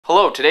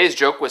Hello, today's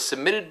joke was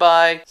submitted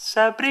by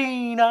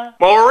Sabrina.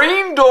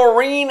 Maureen,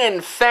 Doreen,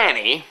 and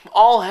Fanny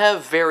all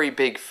have very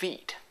big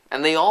feet,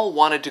 and they all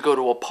wanted to go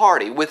to a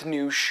party with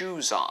new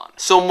shoes on.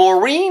 So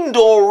Maureen,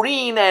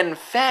 Doreen, and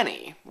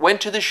Fanny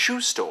went to the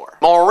shoe store.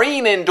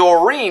 Maureen and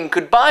Doreen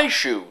could buy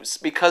shoes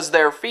because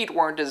their feet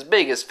weren't as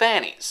big as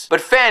Fanny's.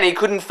 But Fanny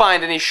couldn't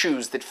find any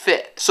shoes that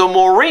fit. So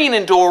Maureen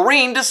and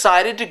Doreen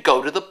decided to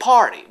go to the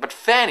party, but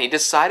Fanny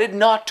decided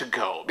not to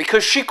go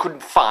because she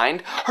couldn't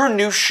find her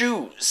new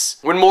shoes.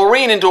 When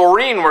Maureen and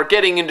Doreen were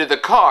getting into the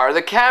car,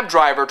 the cab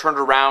driver turned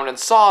around and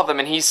saw them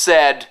and he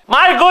said,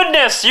 "My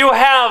goodness, you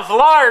have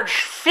large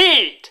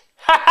feet."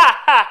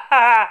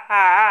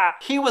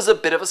 He was a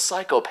bit of a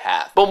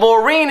psychopath. But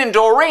Maureen and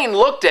Doreen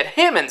looked at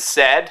him and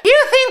said,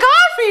 "You think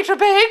our feet are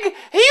big?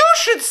 You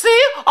should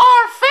see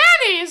our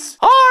fannies!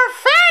 Our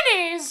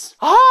fannies!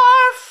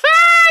 Our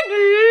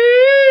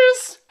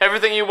fannies!"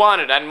 Everything you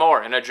wanted and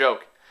more in a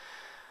joke.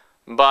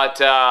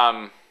 But,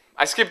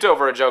 I skipped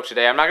over a joke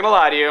today. I'm not gonna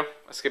lie to you.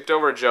 I skipped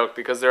over a joke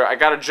because I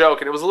got a joke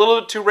and it was a little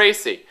bit too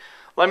racy.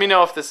 Let me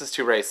know if this is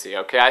too racy,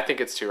 okay? I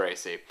think it's too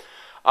racy.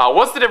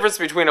 What's the difference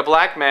between a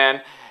black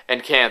man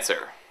and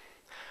cancer?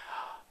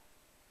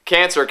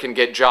 Cancer can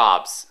get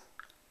jobs.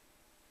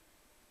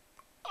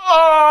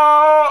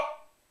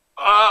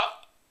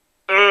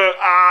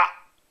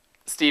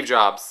 Steve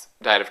Jobs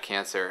died of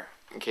cancer,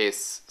 in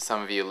case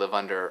some of you live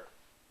under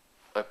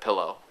a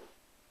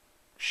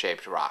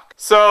pillow-shaped rock.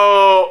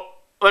 So,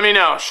 let me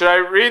know. Should I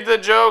read the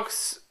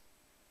jokes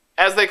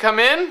as they come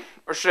in?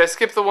 Or should I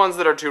skip the ones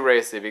that are too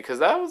racy? Because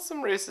that was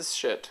some racist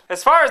shit.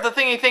 As far as the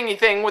thingy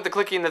thing with the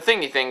clicky and the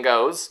thingy thing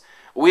goes,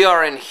 we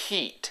are in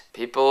heat.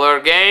 People are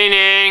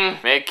gaining,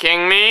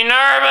 making me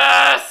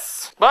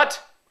nervous.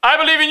 But I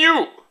believe in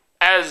you,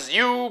 as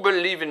you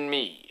believe in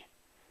me.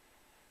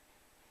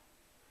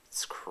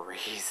 It's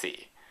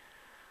crazy.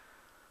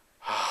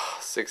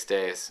 6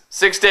 days.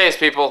 6 days,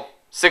 people.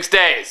 6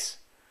 days.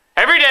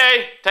 Every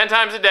day, 10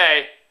 times a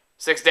day,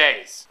 6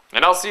 days.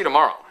 And I'll see you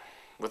tomorrow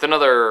with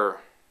another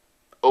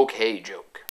okay joke.